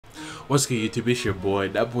What's good, YouTube? It's your boy,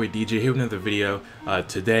 DatBoiDJ, here with another video.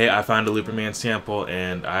 Today I found a Looperman sample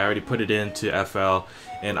and I already put it into FL,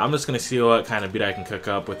 and I'm just gonna see what kind of beat I can cook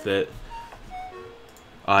up with it.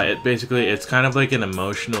 It's kind of like an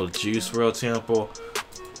emotional Juice WRLD sample.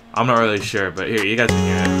 I'm not really sure, but here, you guys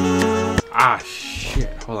can hear it. Ah,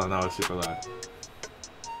 shit. Hold on, that was super loud.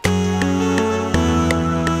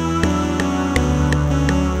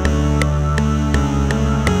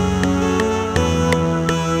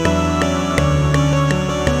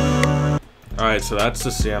 Alright, so that's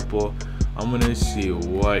the sample. I'm gonna see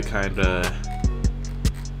what kind of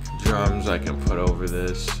drums I can put over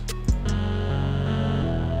this.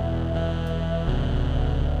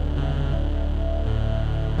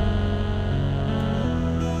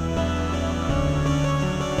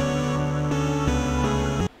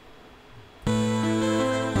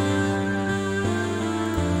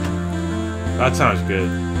 That sounds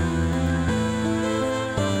good.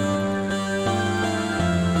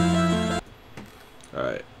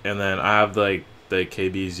 Alright, and then I have like the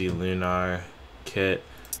KBZ Lunar kit.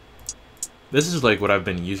 This is like what I've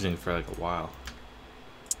been using for like a while.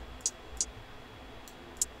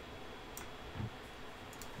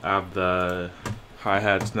 I have the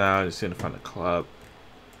hi-hats now, just gonna find a club.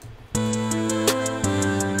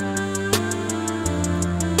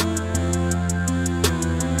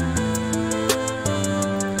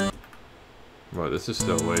 Bro, this is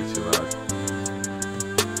still way too loud.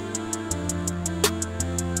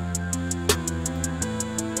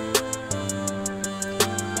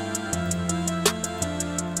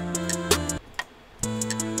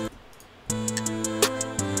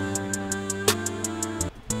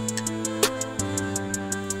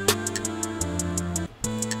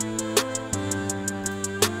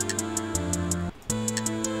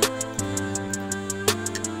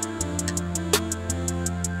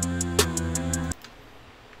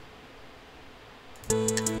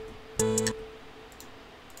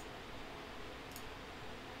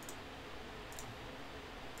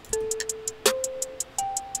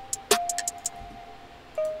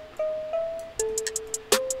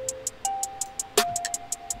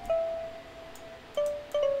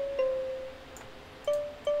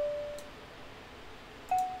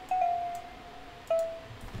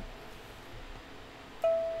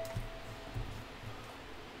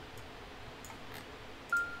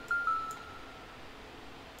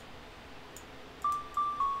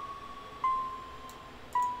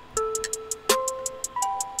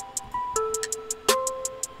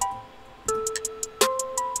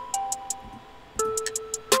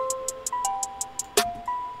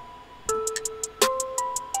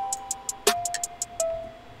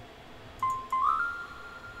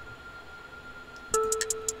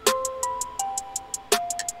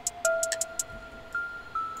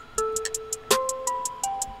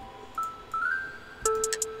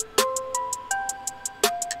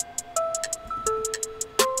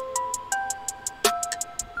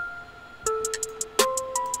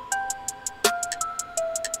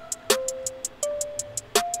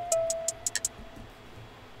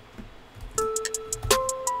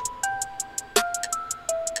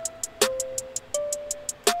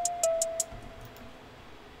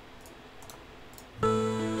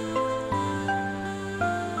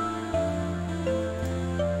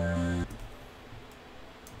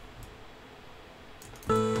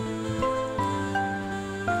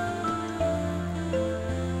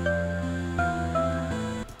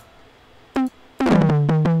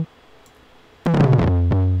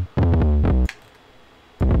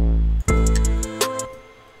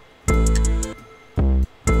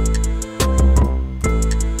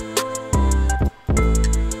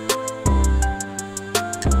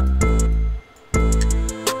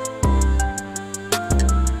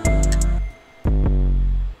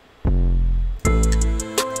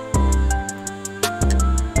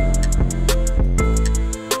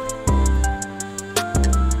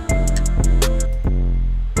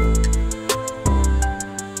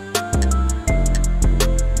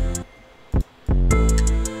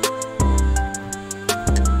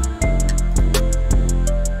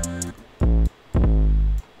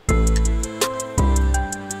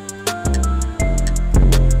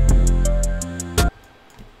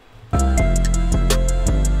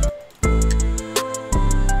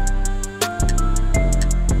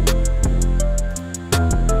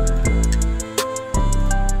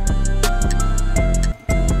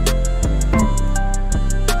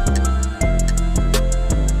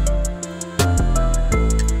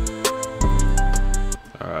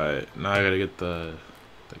 Now I gotta get the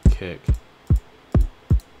kick.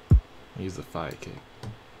 Use the fire kick.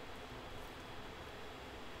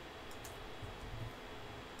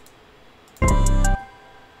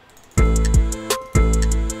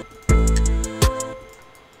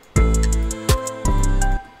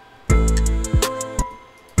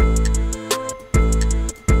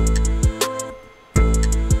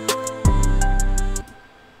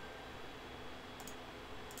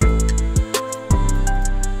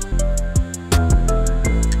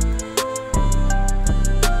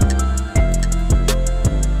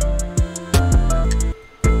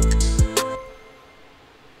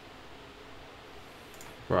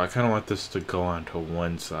 Bro, I kind of want this to go on to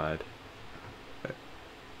one side.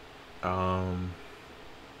 How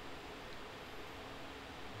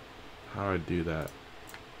do I do that?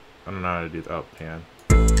 I don't know how to do that. Oh, pan.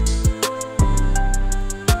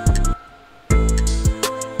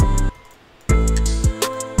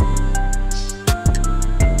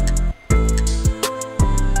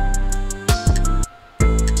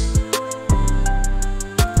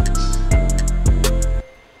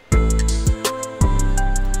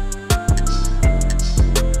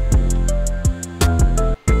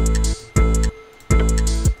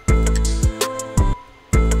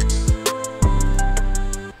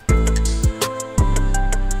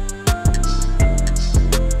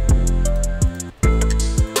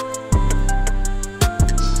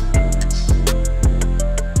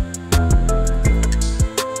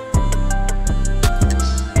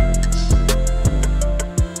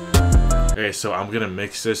 Okay, so I'm gonna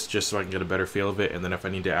mix this just so I can get a better feel of it, and then if I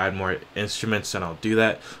need to add more instruments, then I'll do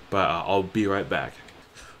that, but I'll be right back.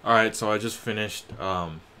 Alright, so I just finished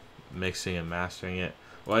mixing and mastering it.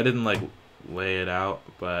 Well, I didn't like lay it out,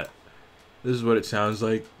 but this is what it sounds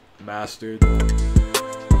like mastered.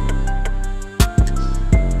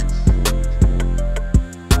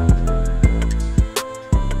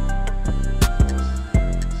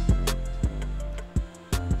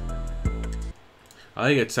 I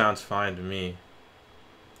think it sounds fine to me.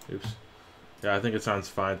 Oops. Yeah, I think it sounds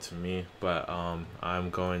fine to me, but I'm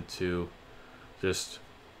going to just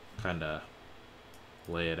kind of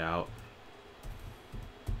lay it out.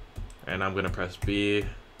 And I'm going to press B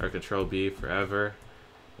or Control B forever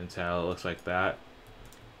until it looks like that.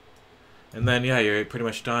 And then, yeah, you're pretty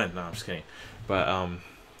much done. No, I'm just kidding. But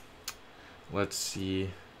let's see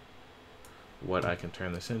what I can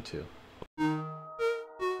turn this into.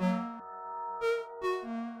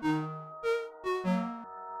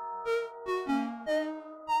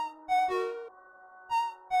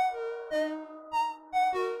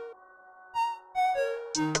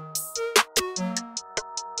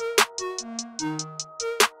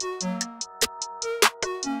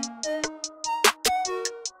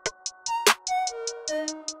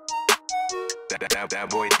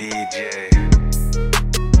 DatBoiDJ.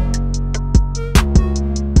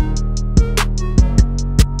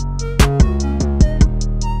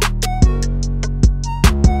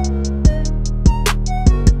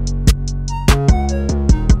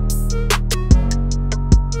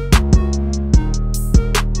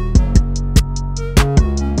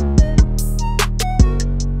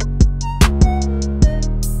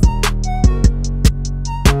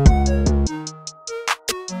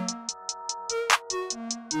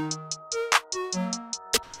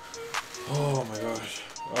 Oh my gosh.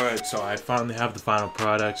 Alright, so I finally have the final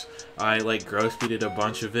product. I like gross beated a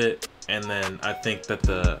bunch of it, and then I think that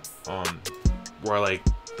the where like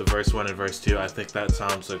the verse 1 and verse 2, I think that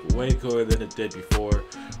sounds like way cooler than it did before.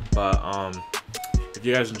 But if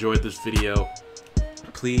you guys enjoyed this video,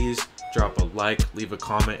 please drop a like, leave a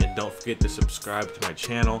comment, and don't forget to subscribe to my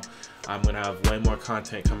channel. I'm gonna have way more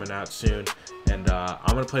content coming out soon, and I'm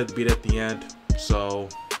gonna play the beat at the end. So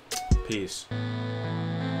peace.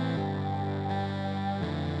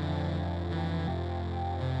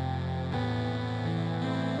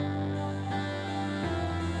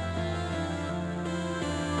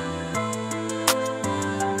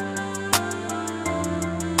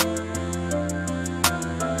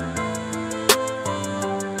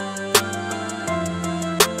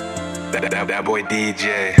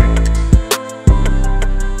 DatBoiDJ.